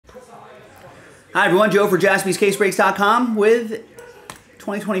Hi everyone, Joe for JaspysCaseBreaks.com with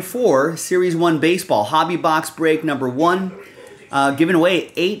 2024 Series 1 Baseball Hobby Box Break number 1. Giving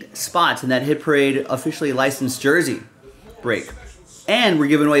away 8 spots in that Hit Parade officially licensed jersey break. And we're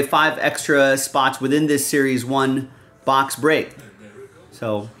giving away 5 extra spots within this Series 1 box break.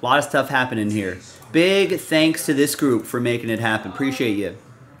 So, a lot of stuff happening here. Big thanks to this group for making it happen. Appreciate you.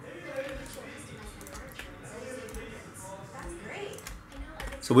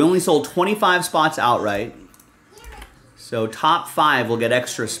 So we only sold 25 spots outright. So top 5 will get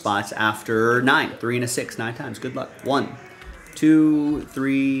extra spots after 9. 3 and a 6, 9 times. Good luck. 1, 2,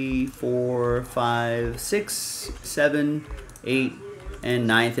 3, 4, 5, 6, 7, 8, and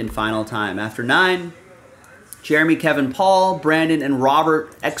 9th and final time. After 9, Jeremy, Kevin, Paul, Brandon, and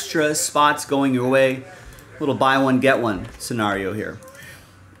Robert, extra spots going your way. Little buy one, get one scenario here.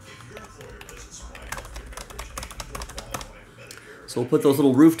 So we'll put those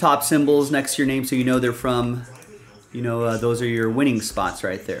little rooftop symbols next to your name so you know they're from, those are your winning spots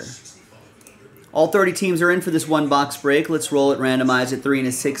right there. All 30 teams are in for this one box break. Let's roll it, randomize it 3 and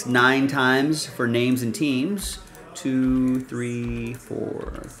a 6, 9 times for names and teams. 2, 3,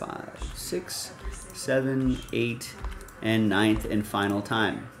 4, 5, 6, 7, 8, and 9th and final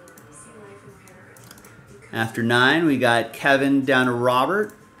time. After 9, we got Kevin down to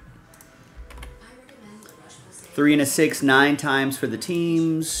Robert. 3 and a 6, 9 times for the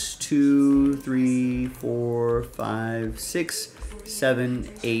teams. 2, 3, 4, 5, 6, 7,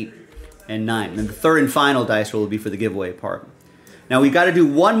 8, and 9. And the third and final dice roll will be for the giveaway part. Now we got to do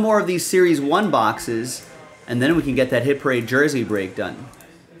one more of these Series 1 boxes, and then we can get that Hit Parade jersey break done.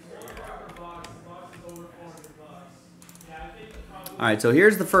 All right, so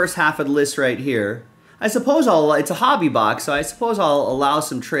here's the first half of the list right here. I suppose it's a hobby box, so I suppose I'll allow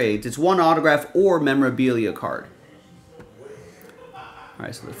some trades. It's one autograph or memorabilia card. All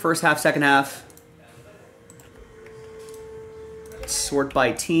right, so the first half, second half. Sort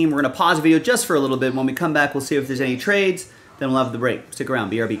by team. We're going to pause the video just for a little bit. When we come back, we'll see if there's any trades. Then we'll have the break. Stick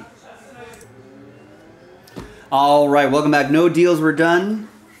around, BRB. All right, welcome back. No deals were done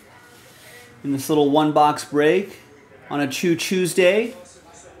in this little one-box break on a Tuesday.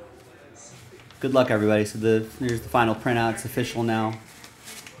 Good luck, everybody. So here's the final printout. It's official now.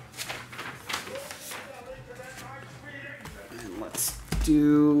 And let's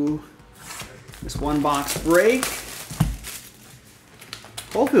do this one box break.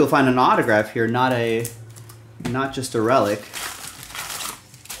 Hopefully we'll find an autograph here, not just a relic.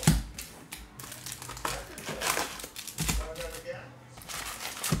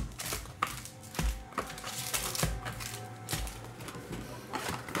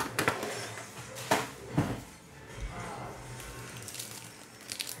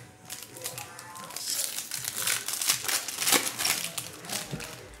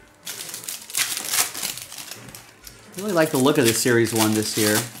 I really like the look of this Series 1 this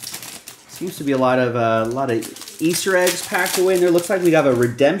year. Seems to be a lot of Easter eggs packed away in there. Looks like we have a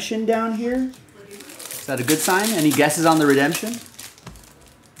redemption down here. Is that a good sign? Any guesses on the redemption?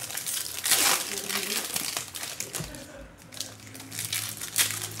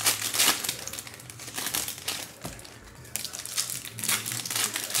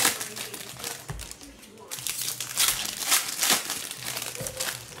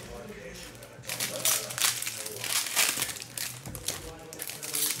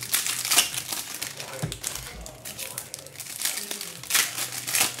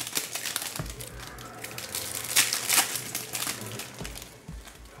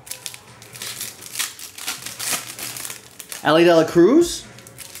 Ellie De La Cruz?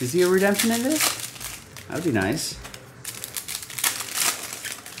 Is he a redemption in this? That would be nice.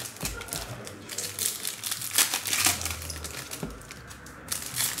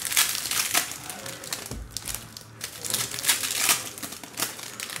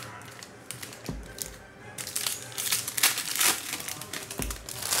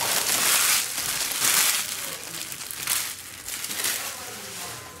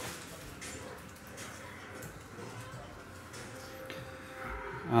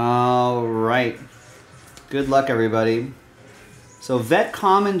 All right. Good luck, everybody. So vet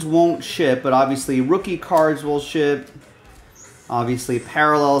commons won't ship, but obviously rookie cards will ship. Obviously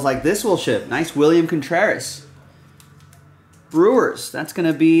parallels like this will ship. Nice William Contreras. Brewers, that's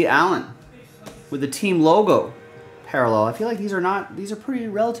going to be Allen with the team logo parallel. I feel like these are pretty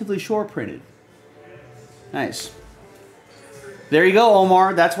relatively short printed. Nice. There you go,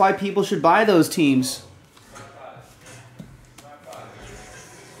 Omar. That's why people should buy those teams.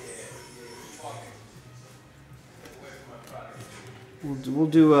 We'll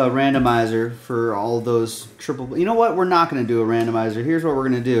do a randomizer for all those triple... You know what? We're not going to do a randomizer. Here's what we're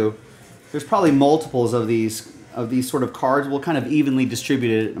going to do. There's probably multiples of these sort of cards. We'll kind of evenly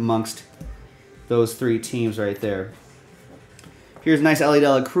distribute it amongst those 3 teams right there. Here's a nice Ellie De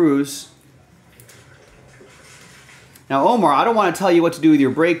La Cruz. Now, Omar, I don't want to tell you what to do with your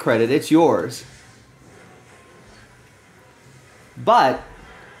break credit. It's yours. But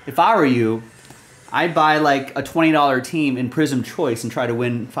if I were you, I'd buy like a $20 team in Prism Choice and try to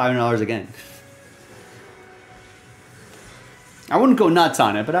win $500 again. I wouldn't go nuts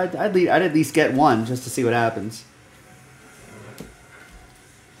on it, but I'd at least get one just to see what happens.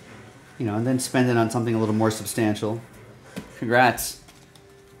 You know, and then spend it on something a little more substantial. Congrats.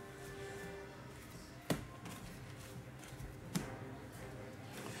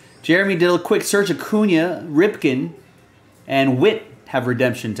 Jeremy did a quick search. Acuna, Ripken, and Witt have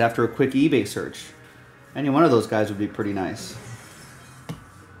redemptions after a quick eBay search. Any one of those guys would be pretty nice.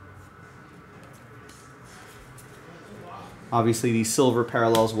 Obviously, these silver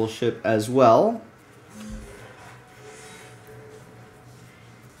parallels will ship as well.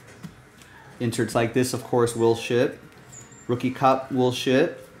 Inserts like this, of course, will ship. Rookie Cup will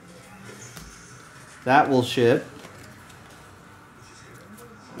ship. That will ship.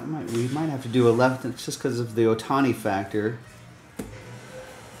 We might have to do a left. It's just because of the Ohtani factor.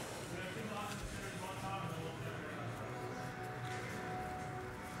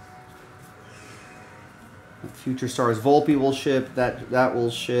 Future Stars Volpe will ship. That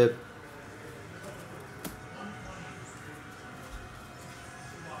will ship.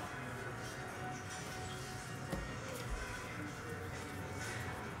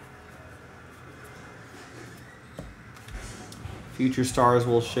 Future Stars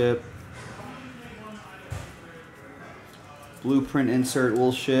will ship. Blueprint insert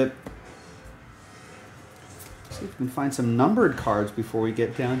will ship. Let's see if we can find some numbered cards before we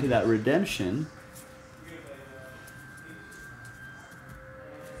get down to that redemption.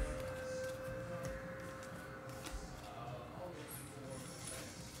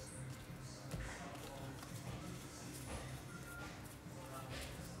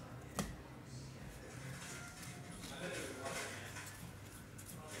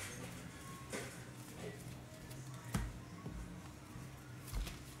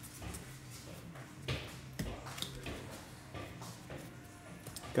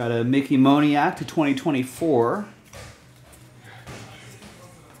 Got a Mickey Moniak to 2024.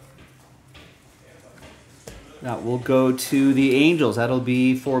 That will go to the Angels. That'll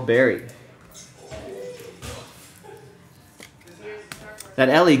be for Barry. That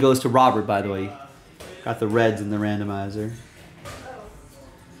Ellie goes to Robert, by the way. Got the Reds in the randomizer.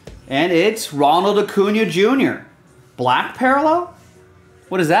 And it's Ronald Acuna Jr. Black parallel?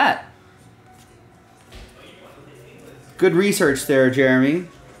 What is that? Good research there, Jeremy.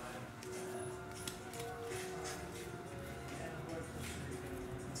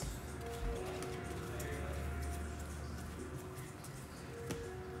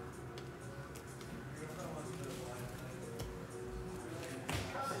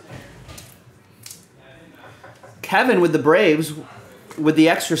 Kevin with the Braves, with the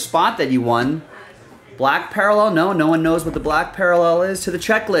extra spot that you won. Black parallel? No one knows what the black parallel is. To the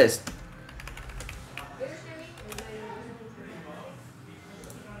checklist.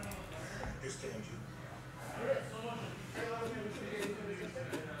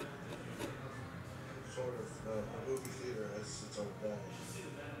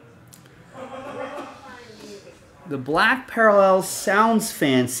 The black parallel sounds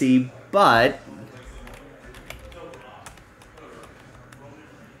fancy, but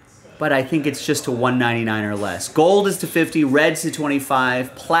I think it's just to 199 or less. Gold is to 50, red's to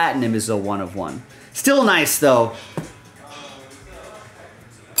 25, platinum is a 1 of 1. Still nice though.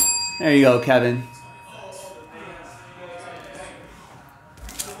 There you go, Kevin.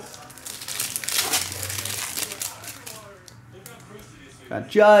 Got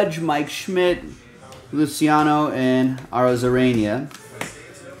Judge, Mike Schmidt, Luciano, and Arozarena.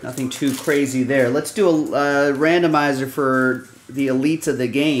 Nothing too crazy there. Let's do a randomizer for the elites of the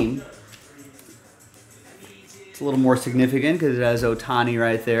game. It's a little more significant because it has Ohtani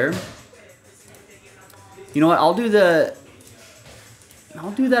right there. You know what? I'll do that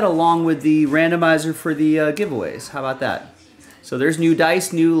along with the randomizer for the giveaways. How about that? So there's new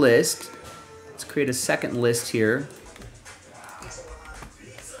dice, new list. Let's create a second list here.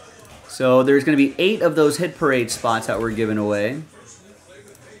 So there's going to be 8 of those hit parade spots that we're giving away.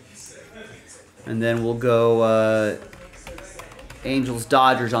 And then we'll go Angels,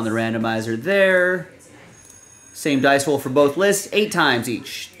 Dodgers on the randomizer there. Same dice roll for both lists, 8 times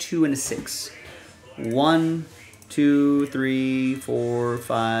each. 2 and a 6. 1, 2, 3, 4,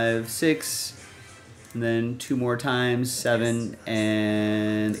 5, 6. And then 2 more times, 7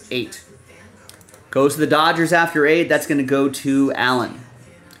 and 8. Goes to the Dodgers after 8. That's going to go to Allen.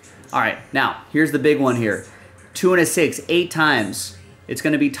 All right, now, here's the big one here. 2 and a 6, 8 times. It's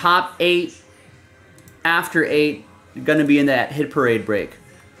going to be top 8 after 8. Going to be in that hit parade break.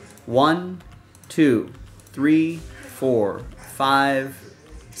 1, 2, 3, 4, 5,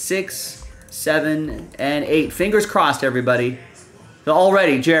 6, 7, and 8. Fingers crossed, everybody.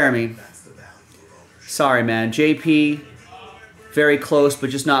 Already, Jeremy. Sorry, man. JP, very close, but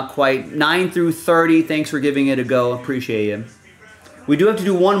just not quite. 9 through 30, thanks for giving it a go. Appreciate you. We do have to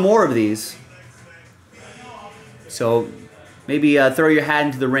do one more of these. So maybe throw your hat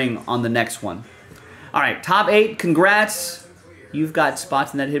into the ring on the next one. All right, top 8, congrats. You've got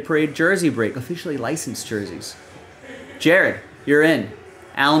spots in that hit parade jersey break, officially licensed jerseys. Jared, you're in.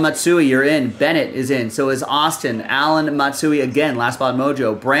 Alan Matsui, you're in. Bennett is in. So is Austin. Alan Matsui again, last spot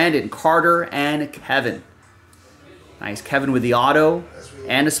mojo. Brandon, Carter, and Kevin. Nice. Kevin with the auto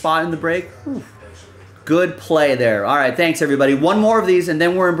and a spot in the break. Whew. Good play there. All right, thanks everybody. One more of these and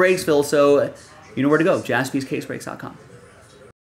then we're in Breaksville, so you know where to go. JaspysCaseBreaks.com.